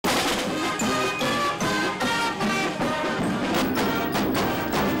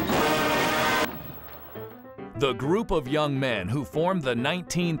The group of young men who formed the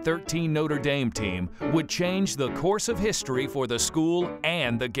 1913 Notre Dame team would change the course of history for the school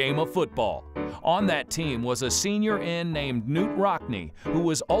and the game of football. On that team was a senior end named Notre, who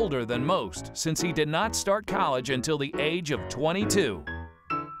was older than most since he did not start college until the age of 22.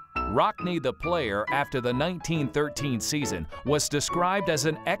 Rockne, the player, after the 1913 season, was described as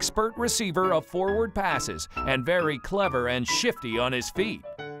an expert receiver of forward passes and very clever and shifty on his feet.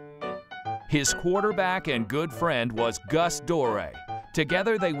 His quarterback and good friend was Gus Doré.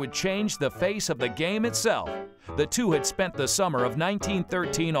 Together they would change the face of the game itself. The two had spent the summer of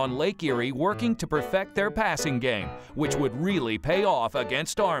 1913 on Lake Erie working to perfect their passing game, which would really pay off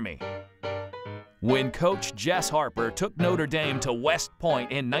against Army. When Coach Jess Harper took Notre Dame to West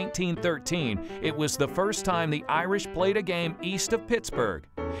Point in 1913, it was the first time the Irish played a game east of Pittsburgh.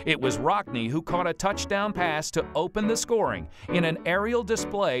 It was Rockne who caught a touchdown pass to open the scoring in an aerial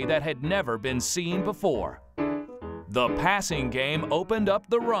display that had never been seen before. The passing game opened up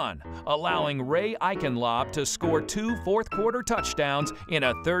the run, allowing Ray Eichenlaub to score 2 fourth-quarter touchdowns in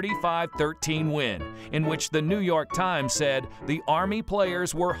a 35-13 win, in which the New York Times said the Army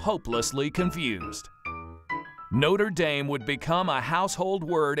players were hopelessly confused. Notre Dame would become a household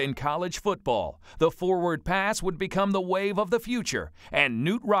word in college football. The forward pass would become the wave of the future, and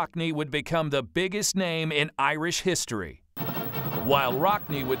Knute Rockne would become the biggest name in Irish history. While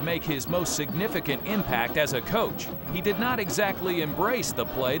Rockne would make his most significant impact as a coach, he did not exactly embrace the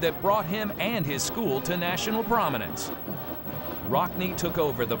play that brought him and his school to national prominence. Rockne took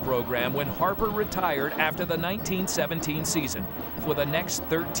over the program when Harper retired after the 1917 season. For the next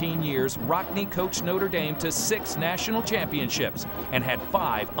 13 years, Rockne coached Notre Dame to 6 national championships and had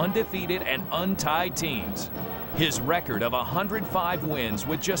 5 undefeated and untied teams. His record of 105 wins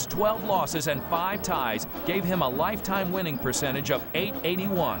with just 12 losses and 5 ties gave him a lifetime winning percentage of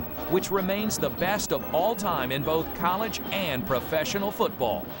 .881, which remains the best of all time in both college and professional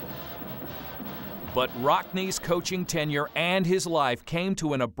football. But Rockne's coaching tenure and his life came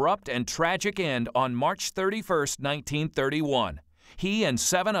to an abrupt and tragic end on March 31, 1931. He and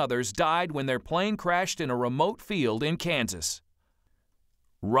 7 others died when their plane crashed in a remote field in Kansas.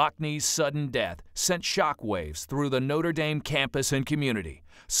 Rockne's sudden death sent shockwaves through the Notre Dame campus and community.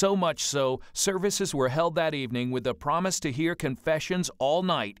 So much so, services were held that evening with the promise to hear confessions all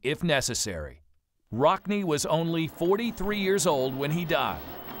night if necessary. Rockne was only 43 years old when he died,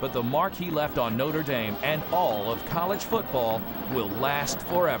 but the mark he left on Notre Dame and all of college football will last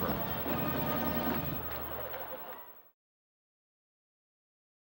forever.